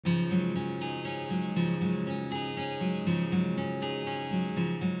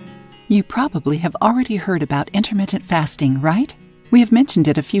You probably have already heard about intermittent fasting, right? We have mentioned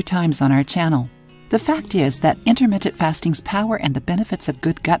it a few times on our channel. The fact is that intermittent fasting's power and the benefits of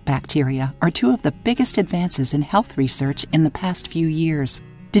good gut bacteria are two of the biggest advances in health research in the past few years.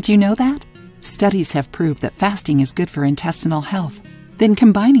 Did you know that? Studies have proved that fasting is good for intestinal health. Then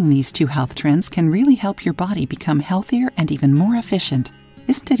combining these two health trends can really help your body become healthier and even more efficient.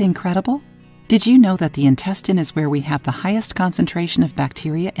 Isn't it incredible? Did you know that the intestine is where we have the highest concentration of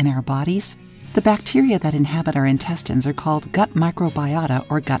bacteria in our bodies? The bacteria that inhabit our intestines are called gut microbiota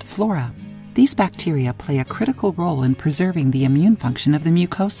or gut flora. These bacteria play a critical role in preserving the immune function of the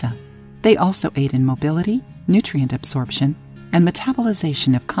mucosa. They also aid in mobility, nutrient absorption, and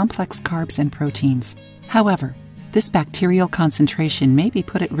metabolization of complex carbs and proteins. However, this bacterial concentration may be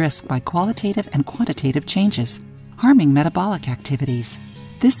put at risk by qualitative and quantitative changes, harming metabolic activities.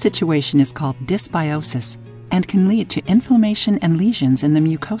 This situation is called dysbiosis and can lead to inflammation and lesions in the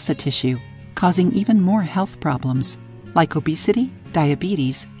mucosa tissue, causing even more health problems like obesity,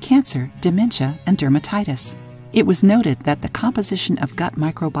 diabetes, cancer, dementia, and dermatitis. It was noted that the composition of gut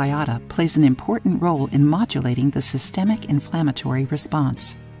microbiota plays an important role in modulating the systemic inflammatory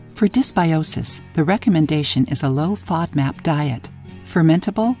response. For dysbiosis, the recommendation is a low FODMAP diet,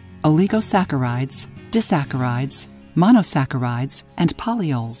 fermentable, oligosaccharides, disaccharides, monosaccharides, and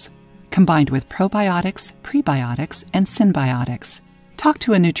polyols, combined with probiotics, prebiotics, and synbiotics. Talk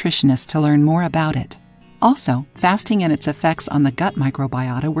to a nutritionist to learn more about it. Also, fasting and its effects on the gut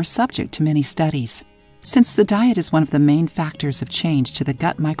microbiota were subject to many studies. Since the diet is one of the main factors of change to the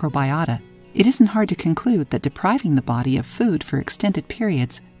gut microbiota, it isn't hard to conclude that depriving the body of food for extended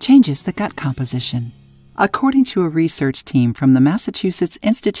periods changes the gut composition. According to a research team from the Massachusetts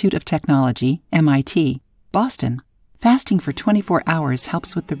Institute of Technology, MIT, Boston, fasting for 24 hours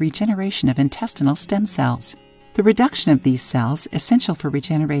helps with the regeneration of intestinal stem cells. The reduction of these cells, essential for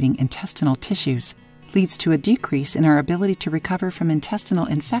regenerating intestinal tissues, leads to a decrease in our ability to recover from intestinal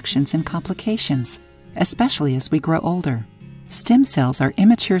infections and complications, especially as we grow older. Stem cells are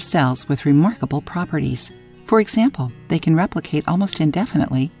immature cells with remarkable properties. For example, they can replicate almost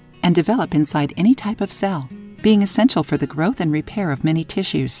indefinitely and develop inside any type of cell, being essential for the growth and repair of many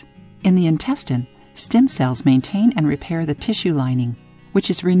tissues. In the intestine, stem cells maintain and repair the tissue lining, which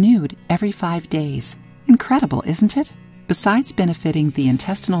is renewed every 5 days. Incredible, isn't it? Besides benefiting the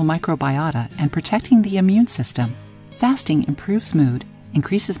intestinal microbiota and protecting the immune system, fasting improves mood,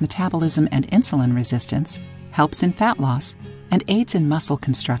 increases metabolism and insulin resistance, helps in fat loss, and aids in muscle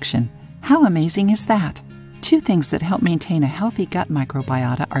construction. How amazing is that? 2 things that help maintain a healthy gut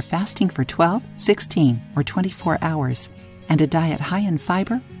microbiota are fasting for 12, 16, or 24 hours, and a diet high in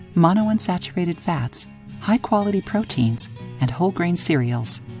fiber, monounsaturated fats, high-quality proteins, and whole-grain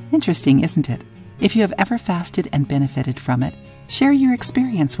cereals. Interesting, isn't it? If you have ever fasted and benefited from it, share your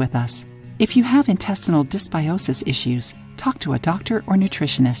experience with us. If you have intestinal dysbiosis issues, talk to a doctor or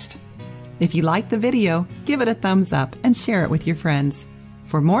nutritionist. If you liked the video, give it a thumbs up and share it with your friends.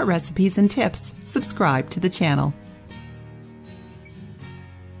 For more recipes and tips, subscribe to the channel.